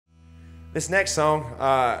This next song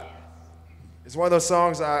is one of those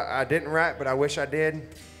songs I didn't write, but I wish I did.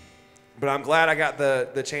 But I'm glad I got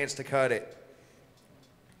the chance to cut it.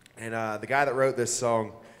 And the guy that wrote this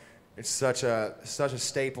song, it's such a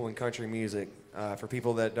staple in country music. For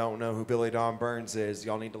people that don't know who Billy Don Burns is,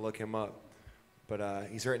 y'all need to look him up. But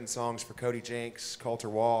he's written songs for Cody Jinks, Coulter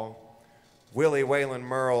Wall, Willie Waylon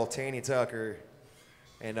Merle, Tanny Tucker,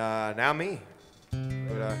 and now me.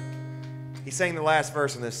 But he sang the last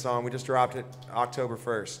verse in this song. We just dropped it October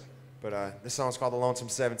 1st. But this song's called The Lonesome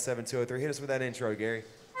 77203. Hit us with that intro, Gary.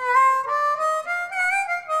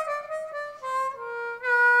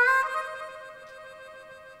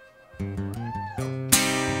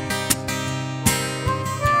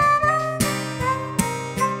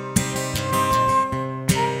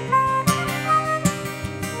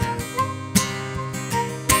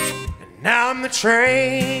 And now I'm the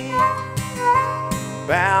train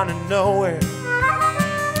bound to nowhere,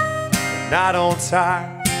 and I don't tire,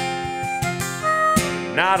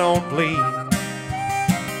 and I don't bleed.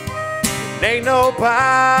 And ain't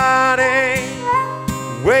nobody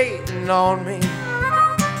waiting on me.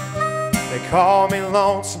 They call me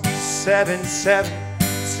Lonesome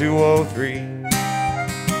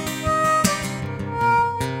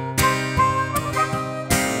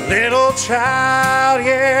 77203. Little child,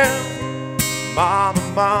 yeah, mama,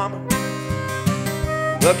 mama.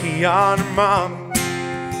 Looky yonder, mama,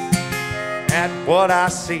 at what I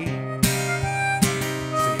see.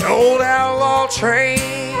 It's the old outlaw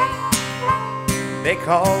train they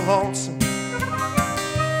call Lonesome.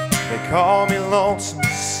 They call me Lonesome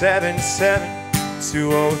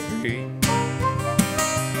 77203.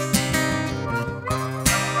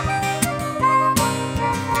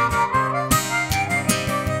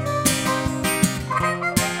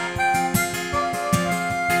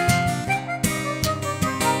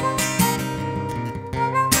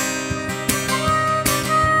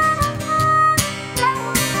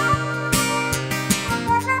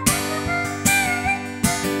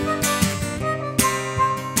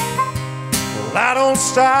 I don't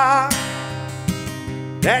stop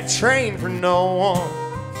that train for no one,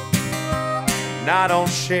 and I don't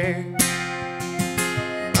share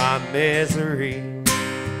my misery.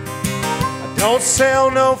 I don't sell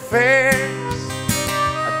no fares,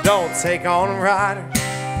 I don't take on riders.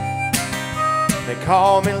 They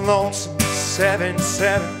call me Lonesome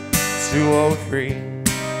 77203.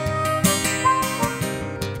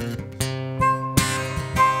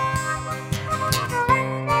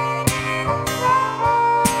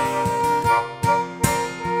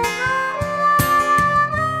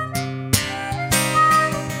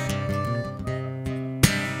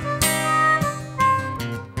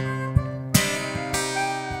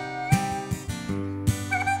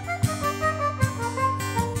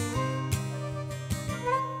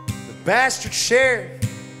 Bastard sheriff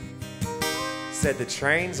said the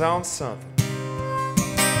train's on something.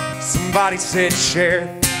 Somebody said, Sheriff,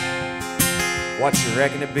 what you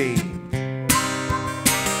reckon it be?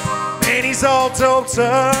 Man, he's all doped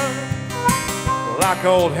up like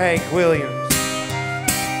old Hank Williams.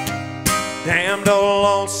 Damned old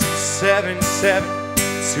Lonesome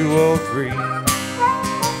 77203.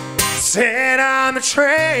 Said I'm the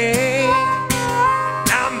train,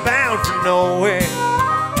 I'm bound for nowhere.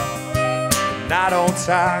 And I don't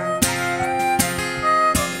tire,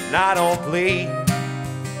 and I don't bleed.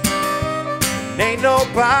 And ain't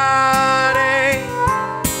nobody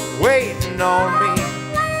waiting on me.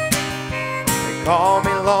 They call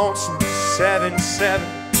me Lonesome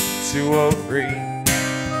 77203.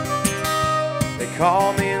 They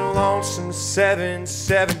call me Lonesome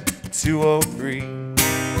 77203.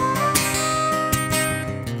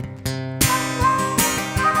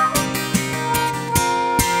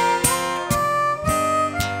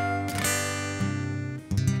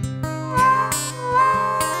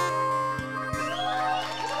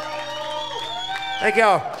 Thank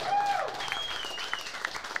y'all.